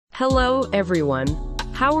Hello everyone.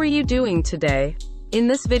 How are you doing today? In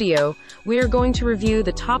this video, we are going to review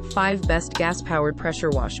the top 5 best gas-powered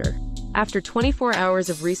pressure washer. After 24 hours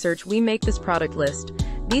of research, we make this product list.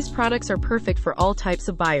 These products are perfect for all types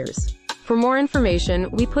of buyers. For more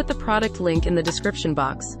information, we put the product link in the description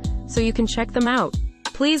box, so you can check them out.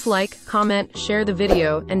 Please like, comment, share the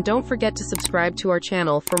video, and don't forget to subscribe to our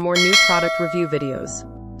channel for more new product review videos.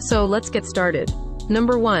 So let's get started.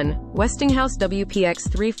 Number 1. Westinghouse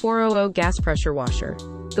WPX3400 Gas Pressure Washer.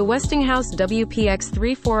 The Westinghouse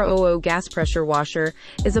WPX3400 Gas Pressure Washer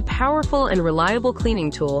is a powerful and reliable cleaning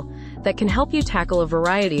tool that can help you tackle a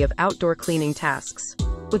variety of outdoor cleaning tasks.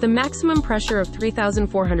 With a maximum pressure of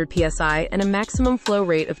 3,400 psi and a maximum flow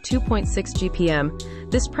rate of 2.6 GPM,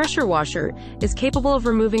 this pressure washer is capable of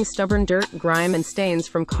removing stubborn dirt, grime, and stains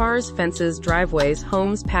from cars, fences, driveways,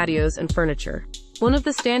 homes, patios, and furniture. One of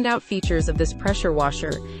the standout features of this pressure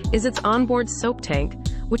washer is its onboard soap tank,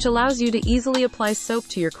 which allows you to easily apply soap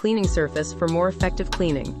to your cleaning surface for more effective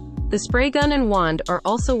cleaning. The spray gun and wand are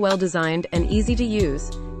also well designed and easy to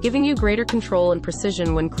use, giving you greater control and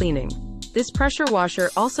precision when cleaning. This pressure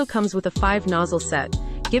washer also comes with a 5-nozzle set,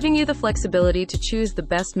 giving you the flexibility to choose the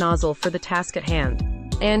best nozzle for the task at hand.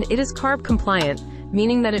 And it is CARB compliant,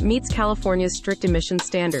 meaning that it meets California's strict emission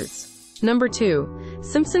standards. Number 2.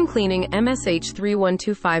 SIMPSON Cleaning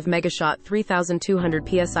MSH3125 Megashot 3200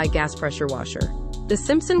 PSI Gas Pressure Washer. The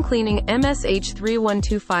SIMPSON Cleaning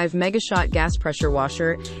MSH3125 Megashot Gas Pressure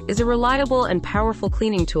Washer is a reliable and powerful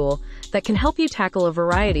cleaning tool that can help you tackle a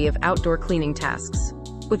variety of outdoor cleaning tasks.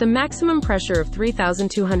 With a maximum pressure of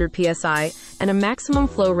 3,200 psi and a maximum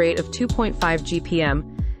flow rate of 2.5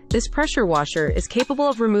 GPM, this pressure washer is capable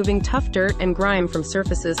of removing tough dirt and grime from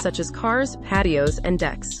surfaces such as cars, patios, and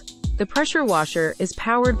decks. The pressure washer is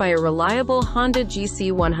powered by a reliable Honda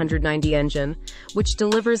GC190 engine, which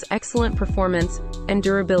delivers excellent performance and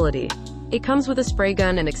durability. It comes with a spray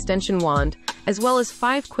gun and extension wand, as well as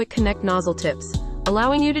 5 quick connect nozzle tips,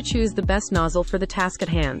 allowing you to choose the best nozzle for the task at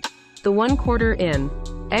hand. The 1/4 in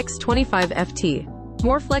X25 FT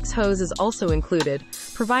Moreflex hose is also included,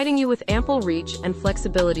 providing you with ample reach and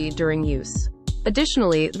flexibility during use.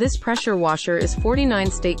 Additionally, this pressure washer is 49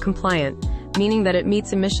 state compliant, meaning that it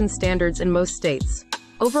meets emission standards in most states.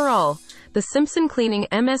 Overall, the SIMPSON Cleaning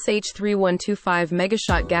MSH3125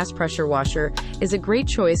 Megashot Gas Pressure Washer is a great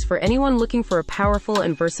choice for anyone looking for a powerful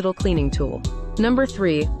and versatile cleaning tool. Number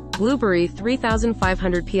 3. BLUBERY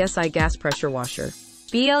 3500 PSI Gas Pressure Washer.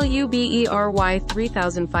 BLUBERY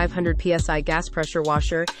 3500 PSI Gas Pressure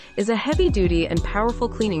Washer is a heavy-duty and powerful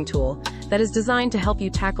cleaning tool that is designed to help you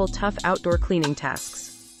tackle tough outdoor cleaning tasks.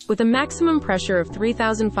 With a maximum pressure of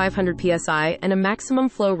 3,500 psi and a maximum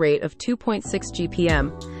flow rate of 2.6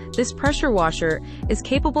 GPM, this pressure washer is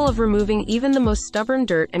capable of removing even the most stubborn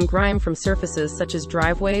dirt and grime from surfaces such as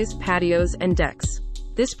driveways, patios, and decks.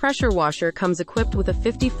 This pressure washer comes equipped with a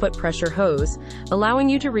 50-foot pressure hose, allowing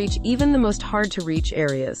you to reach even the most hard-to-reach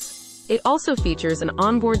areas. It also features an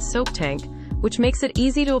onboard soap tank, which makes it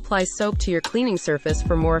easy to apply soap to your cleaning surface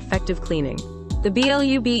for more effective cleaning. The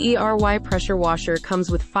BLUBERY pressure washer comes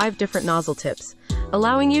with 5 different nozzle tips,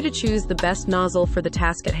 allowing you to choose the best nozzle for the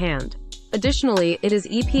task at hand. Additionally, it is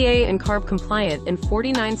EPA and CARB compliant in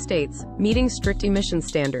 49 states, meeting strict emission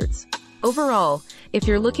standards. Overall, if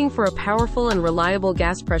you're looking for a powerful and reliable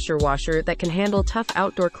gas pressure washer that can handle tough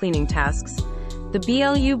outdoor cleaning tasks, the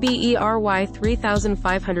BLUBERY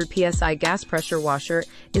 3500 PSI Gas Pressure Washer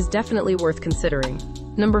is definitely worth considering.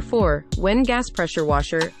 Number 4. WEN Gas Pressure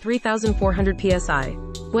Washer 3400 PSI.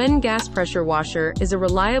 WEN Gas Pressure Washer is a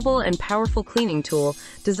reliable and powerful cleaning tool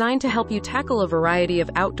designed to help you tackle a variety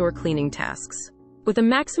of outdoor cleaning tasks. With a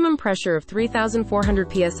maximum pressure of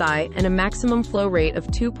 3,400 psi and a maximum flow rate of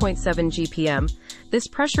 2.7 GPM, this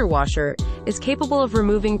pressure washer is capable of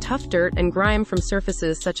removing tough dirt and grime from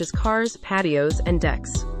surfaces such as cars, patios, and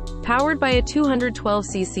decks. Powered by a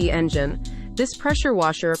 212cc engine, this pressure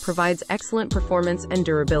washer provides excellent performance and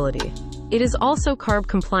durability. It is also CARB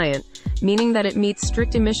compliant, meaning that it meets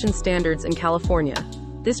strict emission standards in California.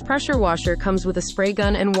 This pressure washer comes with a spray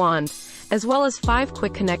gun and wand, as well as 5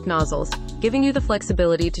 quick connect nozzles, giving you the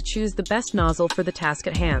flexibility to choose the best nozzle for the task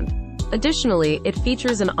at hand. Additionally, it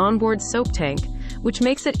features an onboard soap tank, which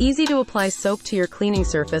makes it easy to apply soap to your cleaning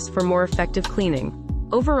surface for more effective cleaning.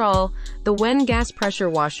 Overall, the WEN Gas Pressure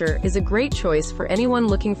Washer is a great choice for anyone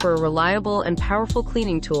looking for a reliable and powerful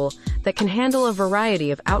cleaning tool that can handle a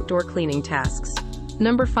variety of outdoor cleaning tasks.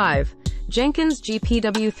 Number 5. Genkins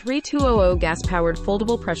GPW3200 Gas-Powered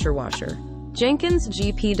Foldable Pressure Washer. Genkins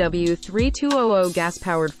GPW3200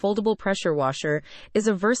 gas-powered foldable pressure washer is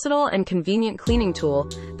a versatile and convenient cleaning tool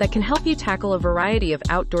that can help you tackle a variety of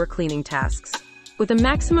outdoor cleaning tasks. With a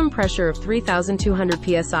maximum pressure of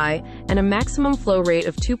 3,200 psi and a maximum flow rate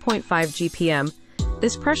of 2.5 GPM,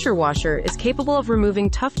 this pressure washer is capable of removing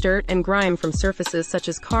tough dirt and grime from surfaces such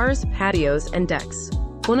as cars, patios, and decks.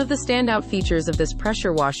 One of the standout features of this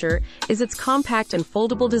pressure washer is its compact and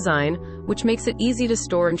foldable design, which makes it easy to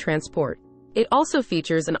store and transport. It also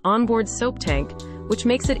features an onboard soap tank, which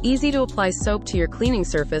makes it easy to apply soap to your cleaning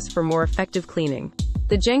surface for more effective cleaning.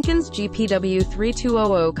 The Genkins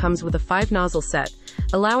GPW3200 comes with a 5-nozzle set,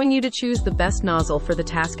 allowing you to choose the best nozzle for the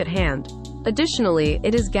task at hand. Additionally,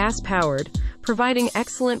 it is gas-powered, providing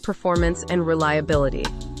excellent performance and reliability.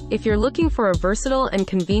 If you're looking for a versatile and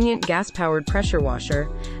convenient gas-powered pressure washer,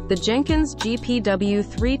 the Genkins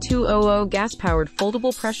GPW3200 gas-powered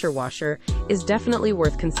foldable pressure washer is definitely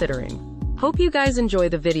worth considering. Hope you guys enjoy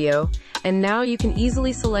the video, and now you can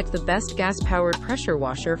easily select the best gas-powered pressure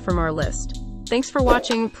washer from our list. Thanks for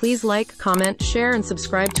watching. Please like, comment, share, and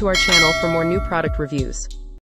subscribe to our channel for more new product reviews.